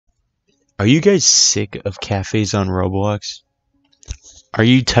Are you guys sick of cafes on Roblox? Are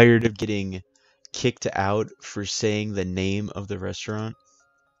you tired of getting kicked out for saying the name of the restaurant?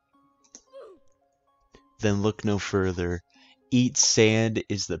 Then look no further. Eat Sand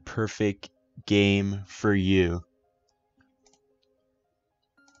is the perfect game for you.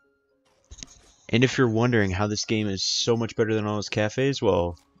 And if you're wondering how this game is so much better than all those cafes,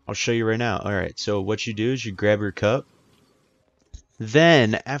 well, I'll show you right now. Alright, so what you do is you grab your cup.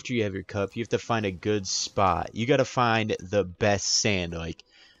 Then, after you have your cup, you have to find a good spot. You gotta find the best sand. Like,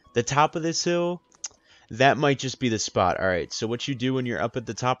 the top of this hill, that might just be the spot. Alright, so what you do when you're up at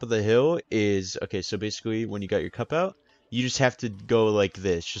the top of the hill is... Okay, so basically, when you got your cup out, you just have to go like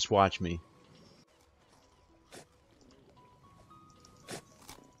this. Just watch me.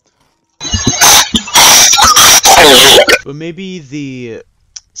 But maybe the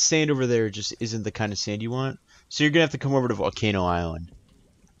sand over there just isn't the kind of sand you want. So you're gonna have to come over to Volcano Island.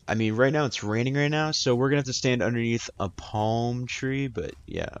 I mean, right now it's raining right now, so we're gonna have to stand underneath a palm tree, but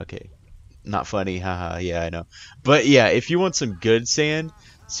yeah, okay. Not funny, haha, yeah, I know. But yeah, if you want some good sand,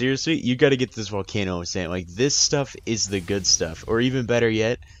 seriously, you gotta get this volcano sand. Like, this stuff is the good stuff. Or even better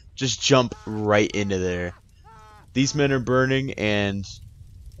yet, just jump right into there. These men are burning, and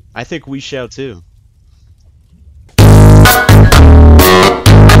I think we shall too.